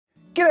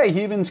G'day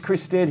humans,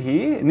 Stead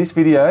here. In this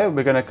video,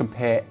 we're going to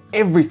compare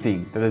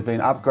everything that has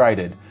been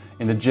upgraded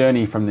in the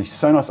journey from the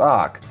Sonos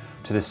Arc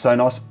to the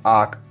Sonos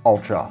Arc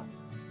Ultra.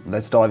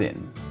 Let's dive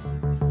in.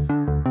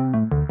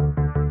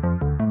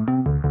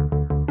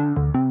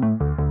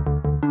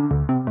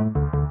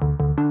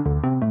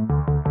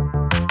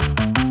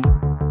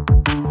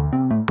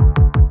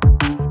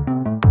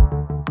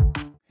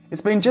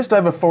 It's been just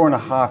over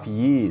 4.5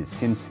 years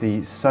since the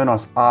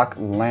Sonos Arc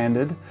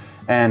landed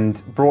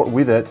and brought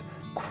with it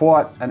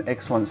quite an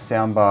excellent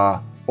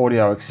soundbar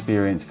audio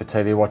experience for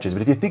TV watchers.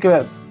 But if you think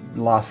about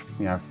the last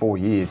 4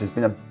 years, there's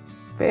been a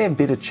fair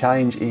bit of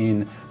change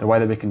in the way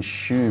that we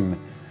consume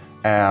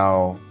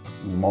our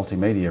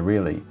multimedia,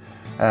 really.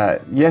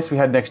 Yes, we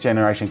had next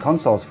generation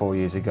consoles 4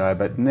 years ago,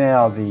 but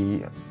now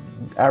the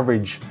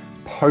average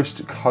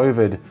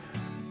post-COVID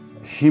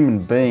human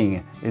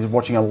being is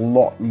watching a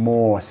lot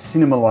more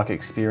cinema-like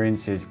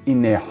experiences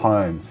in their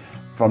home,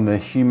 from the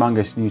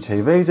humongous new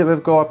TVs that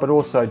we've got, but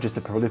also just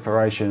the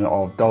proliferation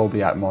of Dolby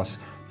Atmos,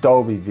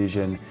 Dolby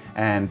Vision,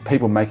 and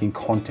people making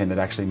content that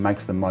actually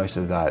makes the most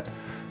of that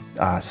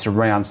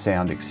surround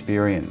sound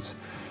experience.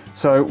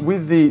 So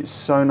with the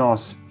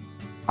Sonos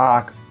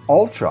Arc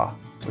Ultra,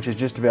 which is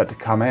just about to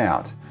come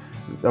out,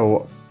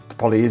 or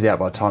probably is out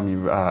by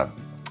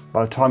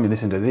the time you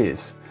listen to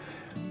this,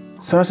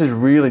 Sonos has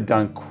really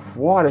done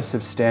quite a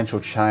substantial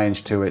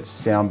change to its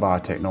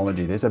soundbar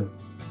technology. There's a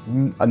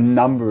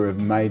number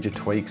of major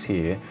tweaks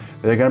here,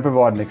 but they're going to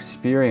provide an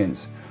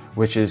experience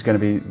which is going to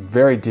be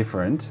very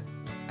different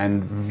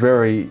and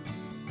very,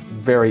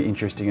 very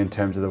interesting in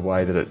terms of the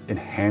way that it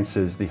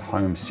enhances the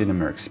home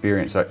cinema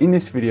experience. So in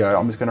this video,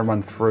 I'm just going to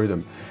run through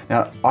them.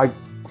 Now,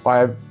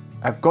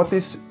 I've got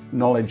this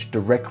knowledge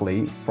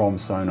directly from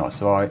Sonos.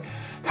 So I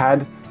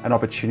had an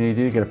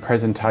opportunity to get a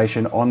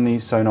presentation on the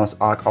Sonos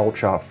Arc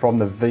Ultra from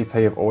the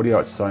VP of Audio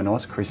at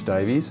Sonos, Chris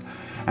Davies,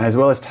 and as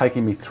well as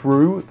taking me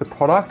through the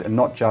product, and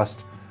not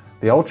just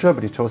the Ultra,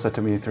 but he also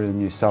took me through the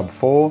new Sub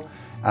 4.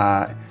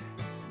 As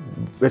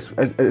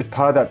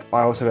part of that,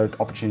 I also got an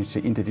opportunity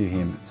to interview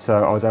him.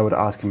 So I was able to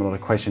ask him a lot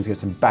of questions, get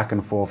some back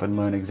and forth, and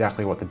learn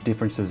exactly what the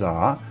differences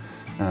are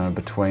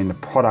between the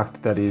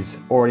product that is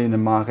already in the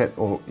market,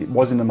 or it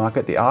was in the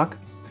market, the Arc,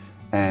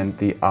 and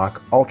the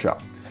Arc Ultra.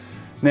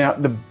 Now,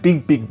 the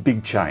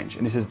big change,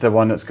 and this is the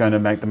one that's going to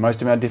make the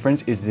most amount of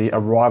difference, is the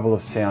arrival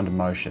of Sound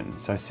Motion.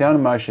 So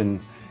Sound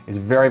Motion is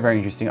very, very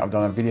interesting. I've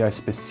done a video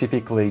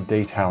specifically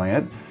detailing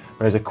it,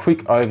 but as a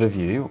quick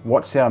overview,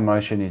 what Sound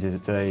Motion is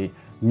it's a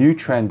new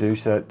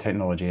transducer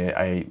technology,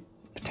 a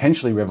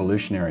potentially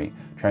revolutionary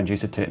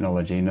transducer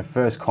technology, and the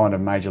first kind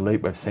of major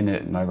leap we've seen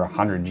it in over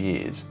 100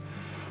 years,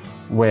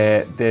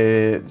 where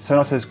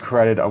Sonos has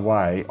created a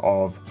way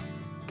of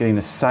getting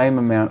the same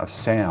amount of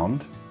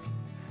sound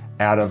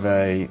out of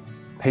a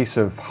piece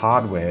of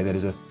hardware that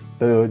is a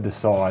third the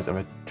size of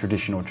a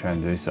traditional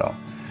transducer.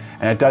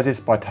 And it does this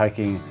by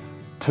taking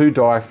two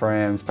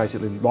diaphragms,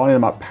 basically lining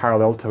them up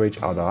parallel to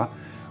each other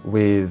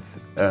with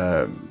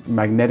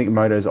magnetic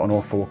motors on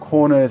all four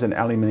corners and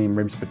aluminium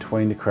ribs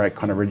between to create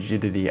kind of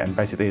rigidity. And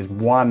basically as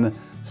one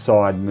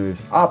side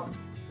moves up,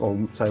 or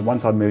so one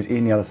side moves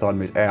in, the other side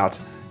moves out,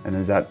 and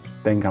as that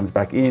then comes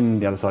back in,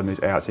 the other side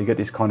moves out. So you get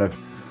this kind of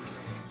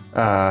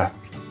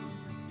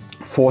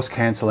force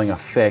cancelling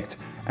effect,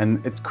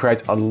 and it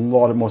creates a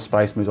lot more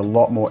space, moves a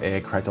lot more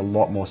air, creates a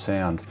lot more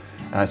sound.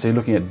 So you're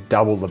looking at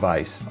double the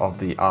bass of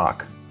the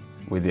Arc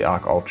with the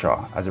Arc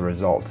Ultra as a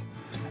result.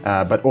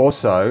 But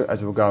also,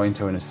 as we'll go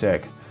into in a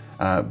sec,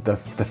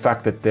 the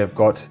fact that they've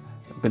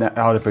been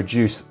able to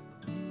produce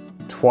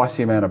twice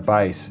the amount of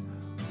bass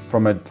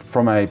from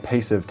a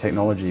piece of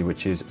technology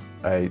which is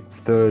a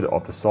third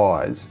of the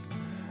size.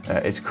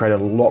 It's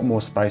created a lot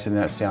more space within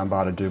that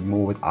soundbar to do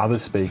more with other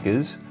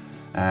speakers,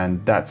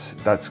 and that's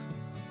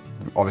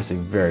obviously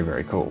very,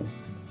 very cool.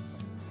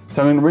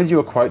 So I'm going to read you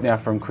a quote now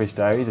from Chris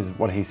Davies, is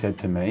what he said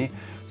to me.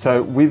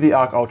 So with the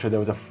Arc Ultra, there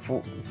was a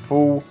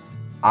full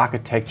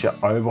architecture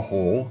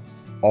overhaul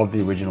of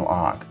the original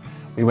Arc.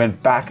 We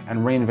went back and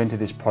reinvented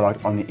this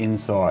product on the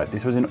inside.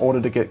 This was in order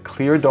to get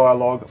clearer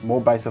dialogue, more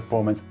bass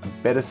performance, a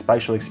better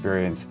spatial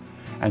experience,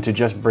 and to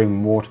just bring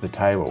more to the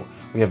table.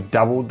 We have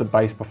doubled the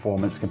bass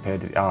performance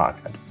compared to the Arc.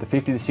 At the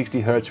 50 to 60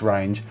 Hertz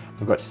range,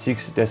 we've got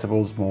 6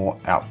 decibels more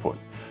output. So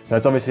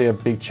that's obviously a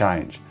big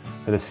change.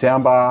 So the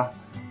soundbar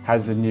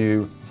has the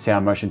new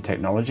Sound Motion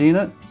technology in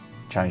it,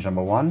 change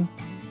number 1.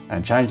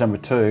 And change number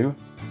 2,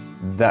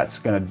 that's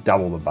going to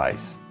double the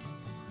bass.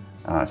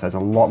 So there's a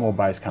lot more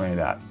bass coming to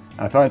that.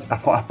 And I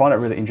find it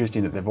really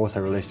interesting that they've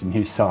also released a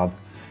new sub,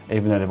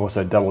 even though they've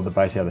also doubled the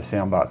bass out of the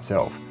soundbar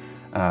itself.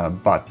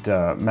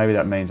 But maybe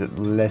that means that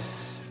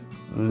less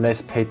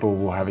people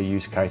will have a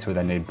use case where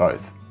they need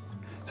both.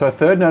 So a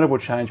third notable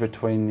change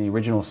between the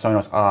original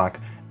Sonos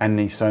Arc and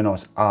the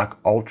Sonos Arc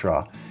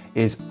Ultra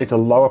is it's a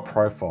lower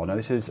profile. Now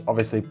this is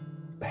obviously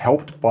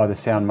helped by the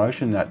Sound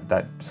Motion,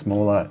 that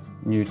smaller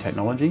new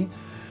technology.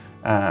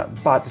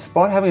 But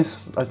despite having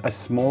a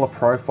smaller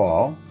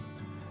profile,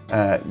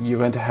 you're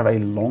going to have a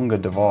longer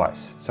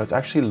device. So it's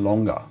actually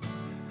longer.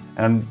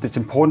 And it's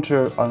important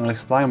to, I'm going to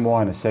explain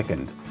why in a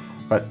second,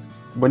 but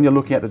when you're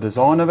looking at the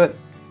design of it,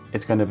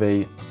 it's going to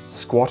be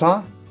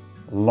squatter,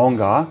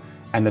 longer,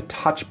 and the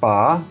touch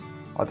bar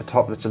at the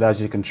top, which allows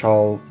you to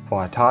control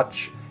by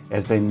touch,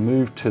 has been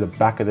moved to the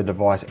back of the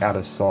device out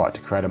of sight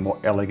to create a more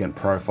elegant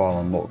profile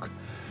and look.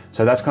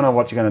 So that's kind of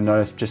what you're going to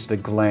notice just at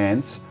a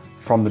glance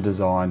from the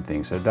design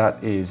thing. So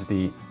that is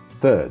the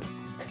third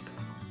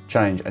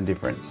change and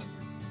difference.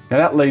 Now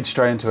that leads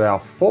straight into our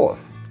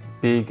fourth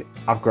big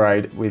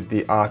upgrade with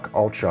the Arc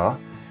Ultra,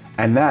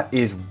 and that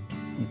is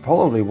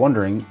probably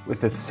wondering, if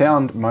the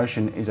Sound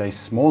Motion is a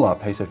smaller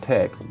piece of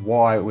tech,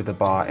 why would the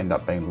bar end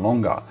up being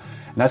longer?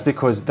 And that's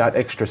because that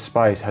extra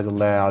space has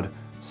allowed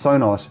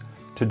Sonos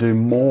to do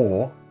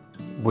more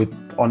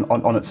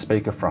on its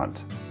speaker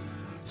front.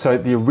 So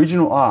the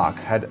original Arc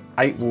had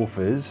 8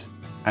 woofers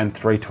and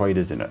 3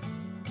 tweeters in it.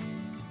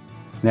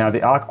 Now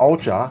the Arc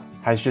Ultra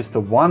has just the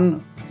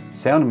one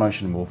Sound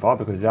Motion woofer,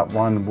 because that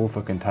one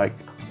woofer can take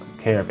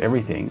care of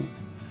everything,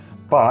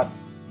 but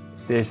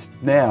there's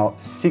now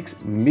 6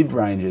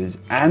 mid-ranges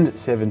and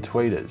 7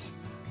 tweeters.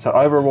 So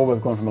overall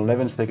we've gone from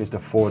 11 speakers to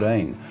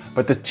 14.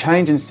 But the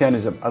change in sound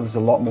is a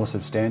lot more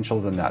substantial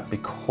than that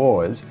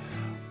because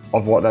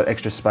of what that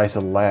extra space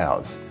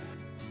allows.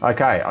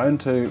 Okay, on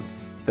to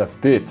the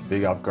 5th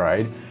big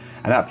upgrade,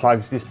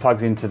 and this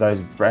plugs into those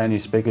brand new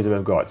speakers that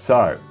we've got.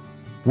 So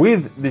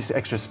with this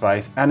extra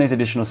space and these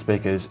additional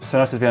speakers,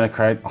 Sonos has been able to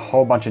create a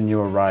whole bunch of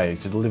new arrays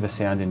to deliver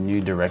sounds in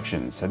new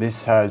directions. So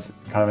this has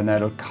kind of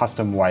enabled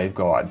custom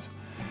waveguides.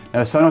 Now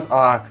the Sonos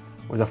Arc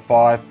was a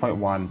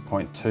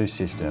 5.1.2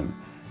 system.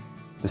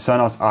 The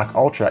Sonos Arc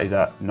Ultra is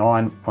a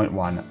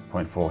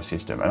 9.1.4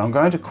 system. And I'm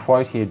going to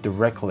quote here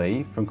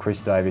directly from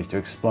Chris Davies to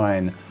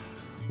explain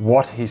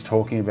what he's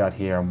talking about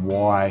here and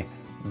why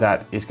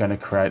that is going to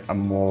create a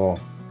more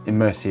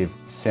immersive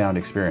sound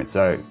experience.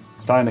 So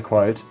starting the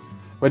quote,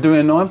 "We're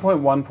doing a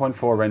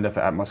 9.1.4 render for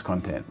Atmos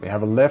content. We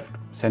have a left,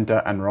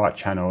 center, and right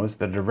channels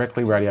that are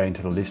directly radiating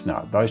to the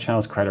listener. Those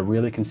channels create a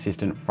really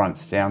consistent front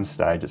sound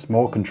stage. It's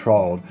more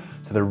controlled,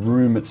 so the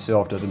room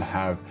itself doesn't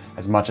have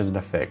as much as an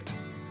effect.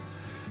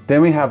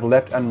 Then we have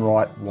left and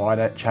right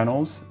wider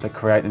channels that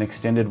create an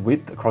extended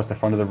width across the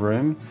front of the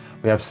room.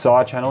 We have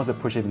side channels that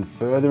push even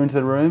further into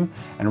the room,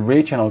 and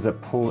rear channels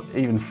that pull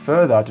even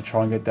further to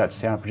try and get that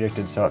sound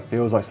projected so it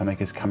feels like something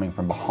is coming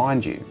from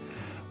behind you.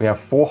 We have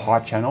 4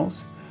 height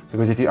channels,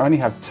 because if you only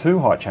have 2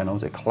 height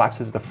channels, it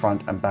collapses the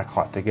front and back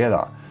height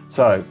together.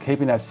 So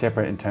keeping that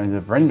separate in terms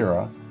of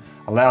renderer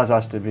allows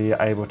us to be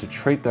able to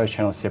treat those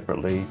channels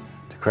separately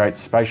to create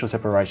spatial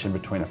separation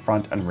between a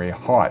front and rear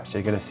height, so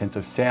you get a sense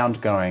of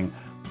sound going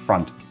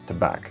front to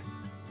back."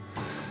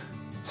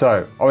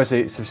 So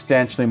obviously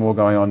substantially more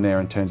going on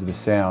there in terms of the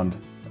sound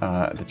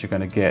that you're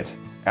going to get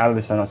out of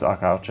the Sonos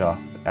Arc Ultra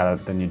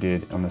than you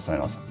did on the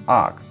Sonos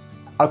Arc.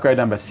 Upgrade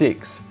number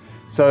 6.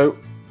 So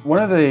one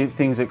of the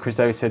things that Chris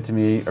Davies said to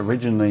me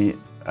originally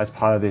as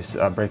part of this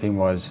briefing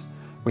was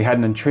we had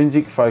an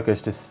intrinsic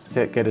focus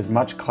to get as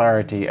much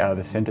clarity out of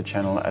the center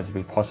channel as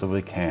we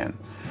possibly can.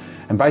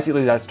 And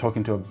basically that's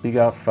talking to a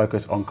bigger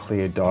focus on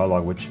clear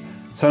dialogue, which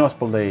Sonos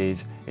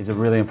believes is a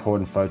really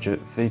important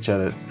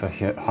feature for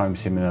home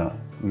cinema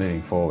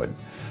moving forward.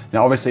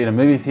 Now obviously in a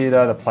movie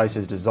theater, the place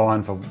is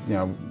designed for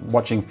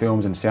watching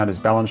films and sound is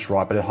balanced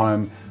right, but at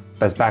home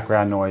there's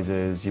background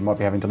noises, you might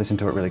be having to listen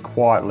to it really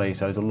quietly,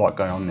 so there's a lot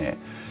going on there.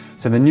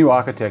 So the new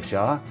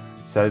architecture,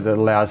 so that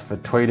allows for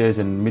tweeters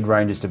and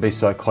mid-ranges to be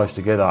so close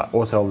together,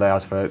 also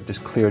allows for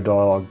just clear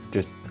dialogue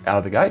just out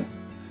of the gate.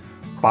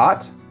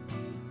 But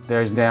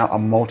there is now a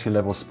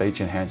multi-level speech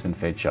enhancement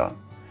feature.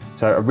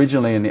 So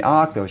originally in the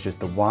Arc, there was just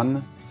the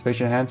one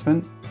speech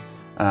enhancement.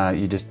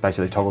 You just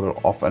basically toggled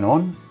it off and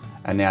on,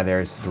 and now there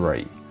is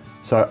 3.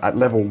 So at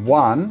level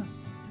 1,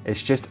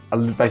 it's just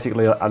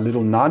basically a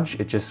little nudge.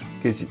 It just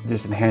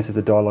enhances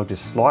the dialogue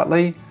just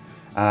slightly,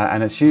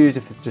 and it's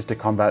used just to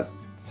combat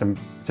some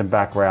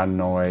background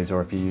noise,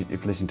 or if you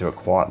listen to it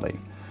quietly.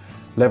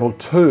 Level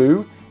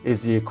 2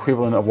 is the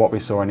equivalent of what we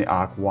saw in the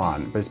Arc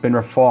 1, but it's been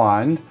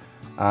refined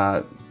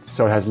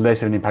so it has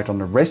less of an impact on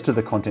the rest of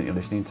the content you're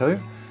listening to,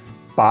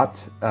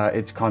 but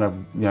it's kind of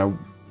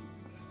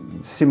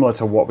similar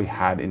to what we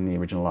had in the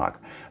original Arc.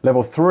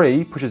 Level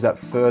 3 pushes that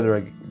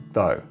further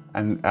though,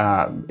 and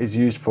is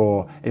used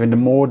for even the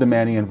more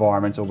demanding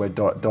environments or where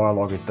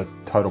dialogue is the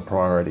total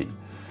priority.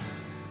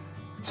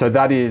 So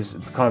that is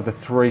kind of the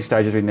 3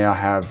 stages we now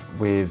have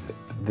with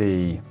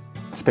the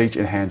speech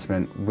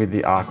enhancement with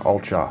the Arc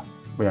Ultra.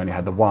 We only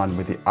had the one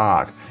with the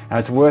Arc. And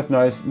it's worth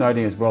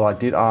noting as well, I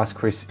did ask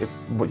Chris if,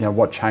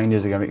 what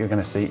changes you're going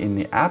to see in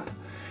the app.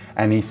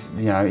 And he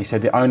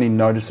said the only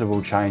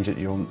noticeable change that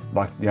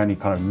the only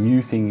kind of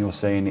new thing you'll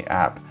see in the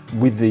app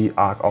with the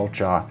Arc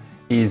Ultra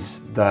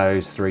is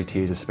those 3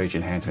 tiers of speech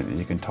enhancement that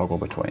you can toggle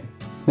between.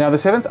 Now the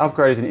 7th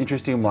upgrade is an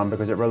interesting one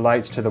because it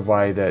relates to the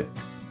way that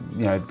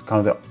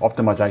kind of the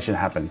optimization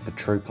happens, the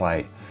true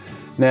play.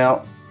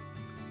 Now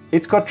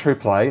it's got true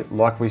play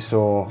like we've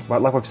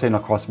seen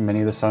across many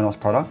of the Sonos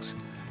products.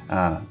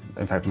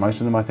 In fact,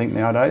 most of them I think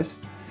nowadays.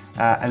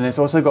 And it's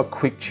also got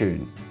quick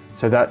tune.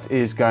 So that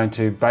is going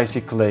to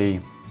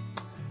basically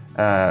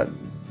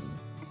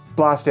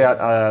blast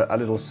out a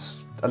little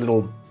a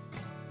little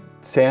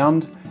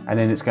sound, and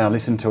then it's going to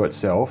listen to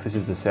itself. This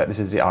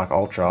is the Arc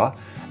Ultra,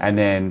 and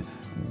then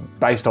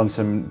based on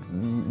some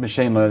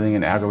machine learning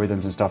and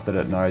algorithms and stuff that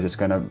it knows, it's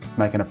going to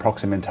make an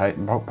approximate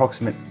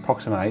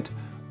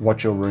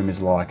what your room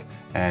is like,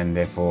 and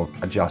therefore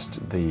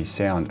adjust the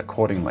sound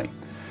accordingly.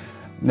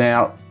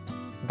 Now,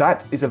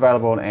 that is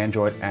available on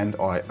Android and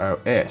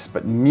iOS,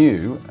 but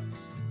new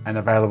and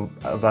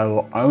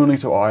available only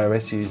to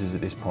iOS users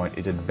at this point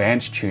is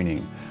advanced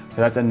tuning.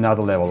 So that's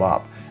another level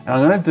up. And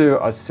I'm going to do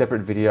a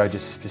separate video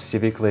just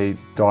specifically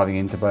diving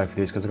into both of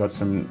these, because I've got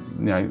some,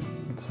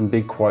 some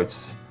big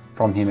quotes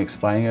from him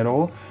explaining it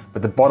all.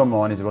 But the bottom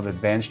line is what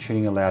advanced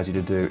tuning allows you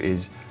to do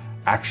is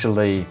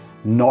actually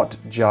not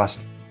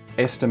just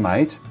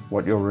estimate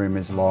what your room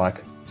is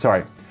like.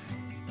 Sorry,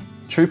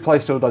 True Play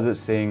still does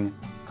its thing,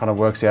 kind of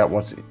works out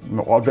what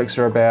objects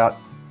are about.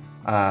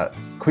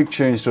 Quick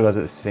Tune still does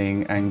its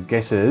thing and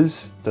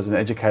does an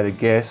educated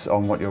guess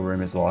on what your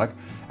room is like.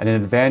 And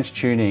then advanced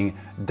tuning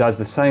does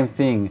the same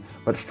thing,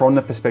 but from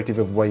the perspective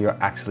of where you're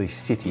actually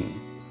sitting.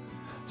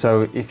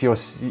 So if you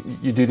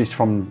do this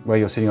from where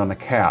you're sitting on the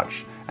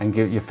couch, and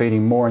you're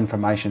feeding more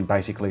information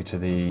basically to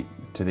the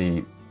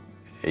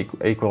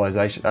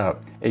equalization,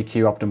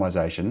 EQ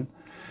optimization.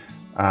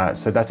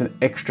 So that's an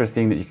extra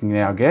thing that you can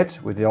now get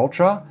with the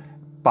Ultra,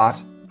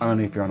 but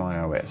only if you're on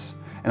iOS.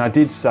 And I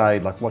did say,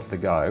 like, what's the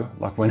go?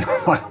 Like, when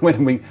are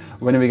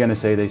we going to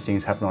see these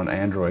things happen on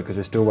Android? Because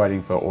we're still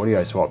waiting for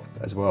audio swap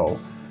as well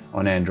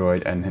on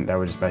Android, and they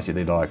were just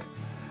basically like,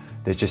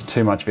 there's just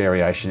too much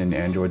variation in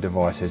Android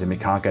devices, and we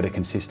can't get a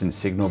consistent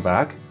signal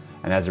back.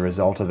 And as a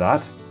result of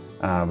that,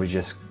 it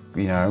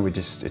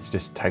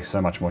just takes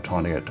so much more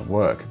time to get it to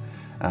work.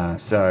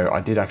 So I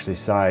did actually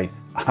say,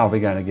 are we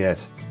going to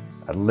get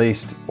at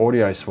least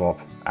audio swap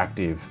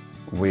active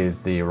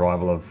with the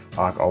arrival of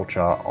Arc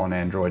Ultra on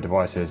Android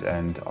devices?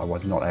 And I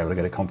was not able to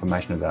get a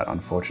confirmation of that,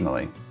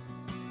 unfortunately.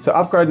 So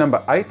upgrade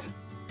number 8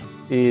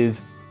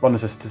 is on the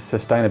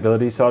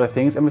sustainability side of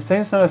things. And we've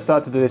seen Sonos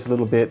start to do this a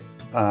little bit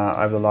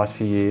over the last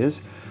few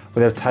years,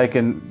 where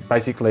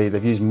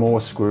they've used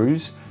more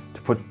screws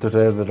to put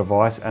together the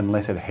device and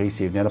less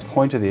adhesive. Now the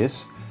point of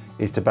this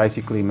is to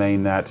basically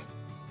mean that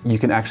you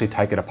can actually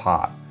take it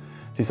apart.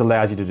 This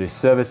allows you to do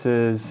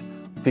services,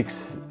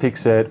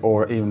 fix it,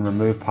 or even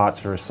remove parts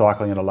for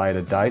recycling at a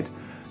later date.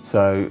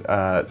 So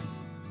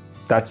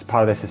that's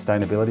part of their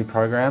sustainability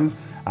program.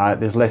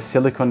 There's less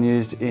silicone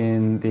used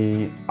in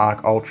the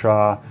Arc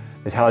Ultra.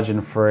 There's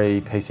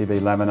halogen-free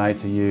PCB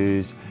laminates are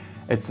used.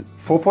 It's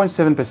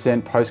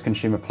 4.7%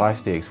 post-consumer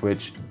plastics,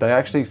 which they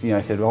actually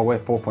said, well, we're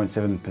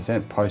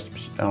 4.7%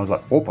 post, and I was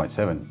like,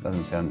 4.7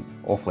 doesn't sound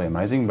awfully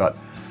amazing, but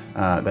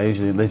they're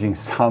usually using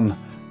some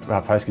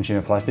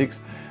post-consumer plastics.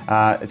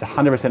 It's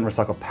 100%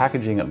 recycled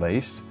packaging at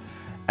least,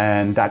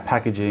 and that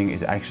packaging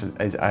is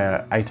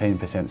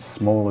 18%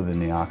 smaller than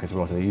the Arc as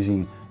well. So they're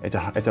using it's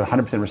 100%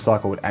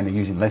 recycled, and they're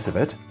using less of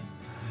it.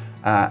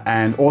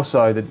 And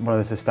also, one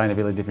of the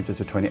sustainability differences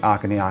between the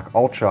Arc and the Arc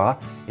Ultra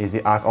is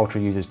the Arc Ultra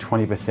uses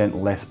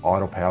 20% less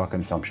idle power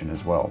consumption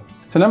as well.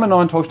 So number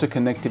 9 talks to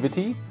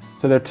connectivity.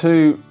 So there are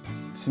 2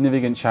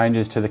 significant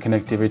changes to the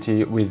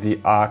connectivity with the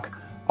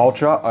Arc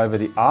Ultra over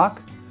the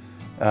Arc.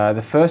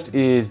 The first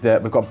is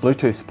that we've got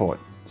Bluetooth support.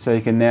 So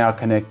you can now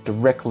connect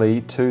directly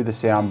to the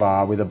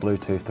soundbar with a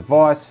Bluetooth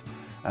device,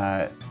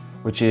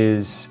 which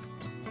is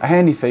a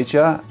handy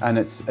feature, and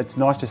it's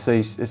nice to see.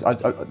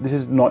 This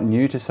is not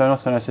new to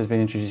Sonos. Sonos has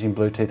been introducing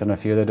Bluetooth on a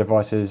few of their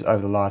devices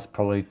over the last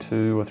probably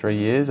 2 or 3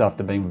 years,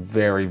 after being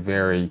very,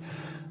 very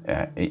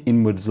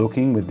inwards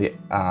looking with the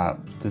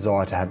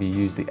desire to have you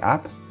use the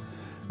app,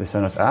 the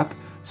Sonos app.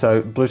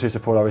 So Bluetooth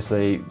support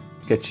obviously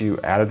gets you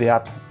out of the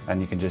app,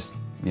 and you can just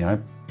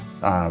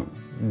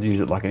use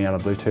it like any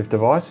other Bluetooth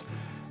device.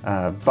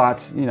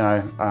 But the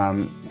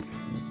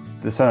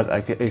Sonos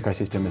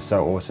ecosystem is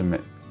so awesome.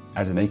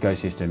 As an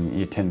ecosystem,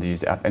 you tend to use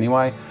the app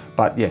anyway.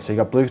 But yeah, so you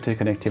got Bluetooth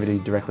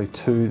connectivity directly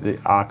to the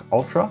Arc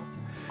Ultra.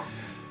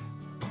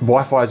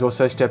 Wi-Fi has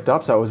also stepped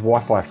up, so it was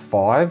Wi-Fi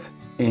 5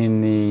 in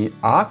the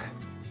Arc.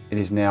 It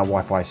is now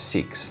Wi-Fi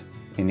 6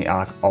 in the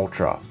Arc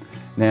Ultra.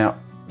 Now,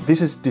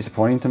 this is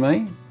disappointing to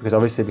me, because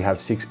obviously we have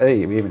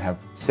 6E, we even have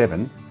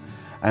 7.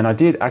 And I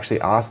did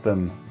actually ask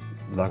them,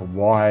 like,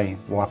 why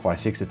Wi-Fi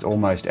 6? It's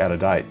almost out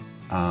of date,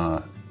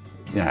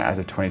 as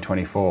of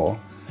 2024.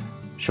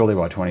 Surely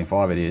by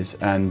 25 it is.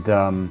 And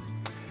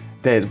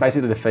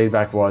basically the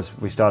feedback was,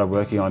 we started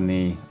working on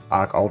the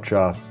Arc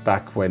Ultra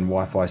back when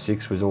Wi-Fi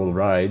 6 was all the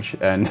rage,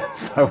 and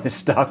so we're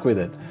stuck with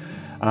it.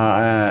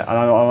 And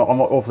I'm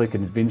not awfully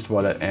convinced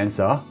by that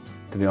answer,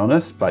 to be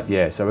honest. But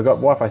yeah, so we've got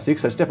Wi-Fi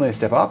 6, so it's definitely a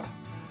step up.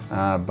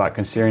 But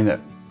considering that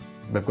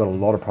we've got a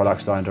lot of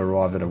products starting to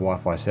arrive that are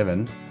Wi-Fi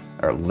 7,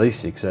 or at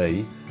least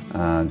 6E,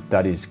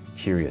 that is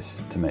curious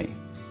to me.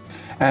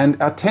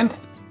 And our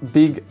 10th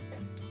big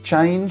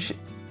change,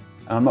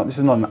 this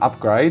is not an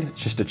upgrade,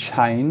 it's just a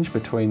change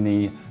between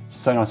the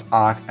Sonos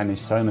Arc and the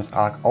Sonos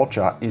Arc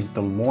Ultra, is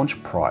the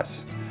launch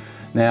price.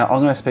 Now,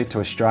 I'm going to speak to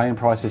Australian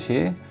prices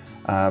here.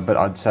 but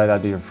I'd say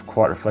that'd be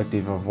quite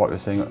reflective of what we're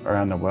seeing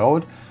around the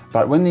world.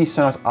 But when the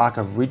Sonos Arc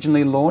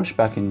originally launched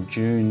back in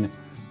June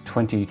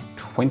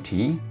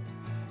 2020,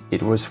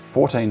 it was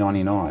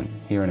 $14.99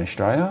 here in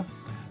Australia.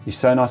 The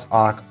Sonos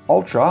Arc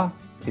Ultra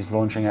is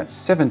launching at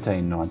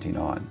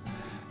 $17.99.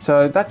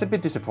 So that's a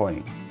bit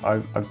disappointing.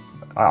 I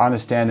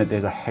understand that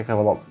there's a heck of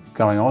a lot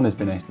going on. There's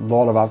been a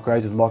lot of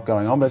upgrades, there's a lot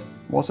going on, but it's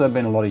also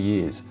been a lot of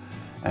years.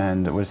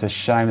 And it was a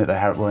shame that they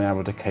haven't been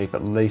able to keep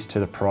at least to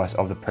the price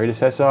of the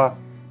predecessor.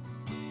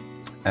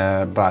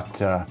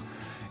 But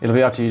it'll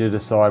be up to you to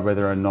decide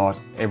whether or not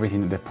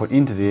everything that they've put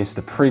into this,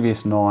 the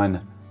previous 9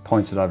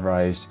 points that I've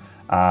raised,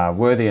 are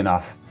worthy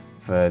enough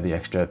for the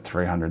extra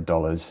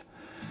 $300.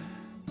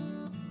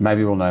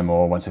 Maybe we'll know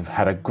more once we've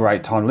had a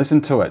great time to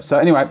listen to it. So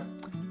anyway,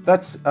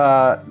 that's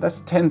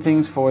 10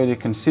 things for you to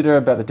consider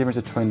about the difference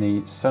between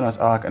the Sonos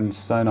Arc and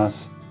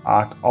Sonos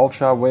Arc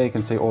Ultra, where you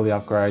can see all the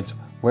upgrades,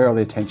 where all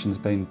the attention's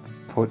been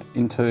put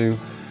into.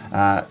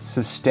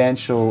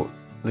 Substantially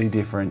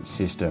different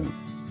system.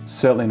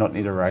 Certainly not an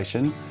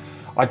iteration.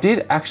 I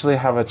did actually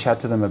have a chat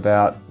to them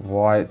about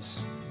why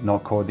it's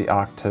not called the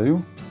Arc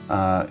 2.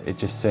 It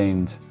just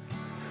seemed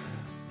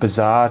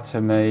bizarre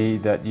to me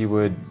that you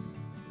would,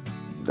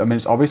 I mean,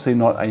 it's obviously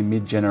not a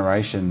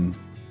mid-generation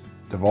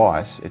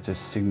device, it's a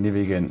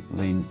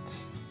significantly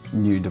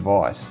new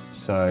device.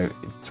 So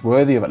it's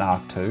worthy of an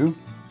Arc 2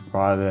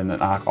 rather than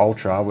an Arc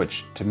Ultra,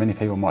 which to many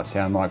people might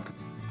sound like,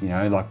 you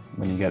know, like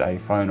when you get a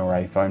phone or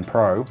a phone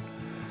Pro.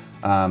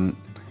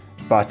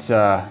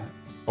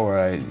 Or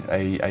a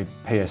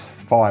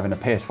PS5 and a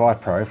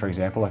PS5 Pro, for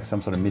example, like some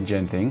sort of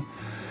mid-gen thing.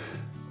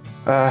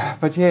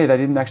 But yeah, they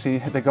didn't actually,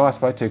 the guy I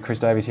spoke to, Chris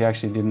Davies, he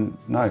actually didn't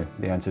know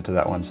the answer to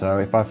that one. So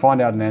if I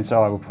find out an answer,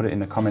 I will put it in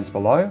the comments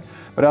below.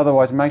 But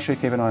otherwise, make sure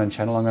you keep an eye on the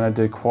channel. I'm going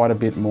to do quite a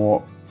bit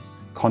more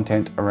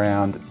content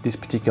around this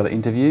particular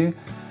interview.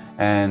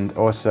 And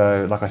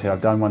also, like I said,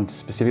 I've done one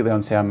specifically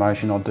on Sound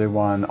Motion. I'll do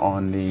one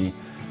on the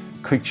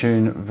quick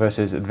tune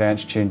versus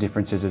advanced tune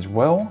differences as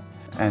well.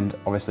 And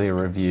obviously a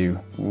review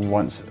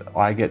once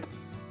I get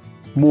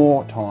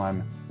more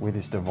time with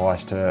this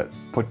device to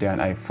put down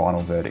a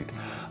final verdict.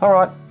 All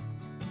right,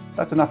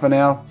 that's enough for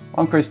now.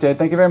 I'm Stead.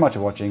 Thank you very much for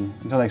watching.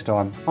 Until next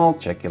time, I'll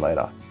check you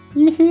later.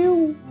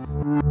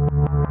 Yoo-hoo!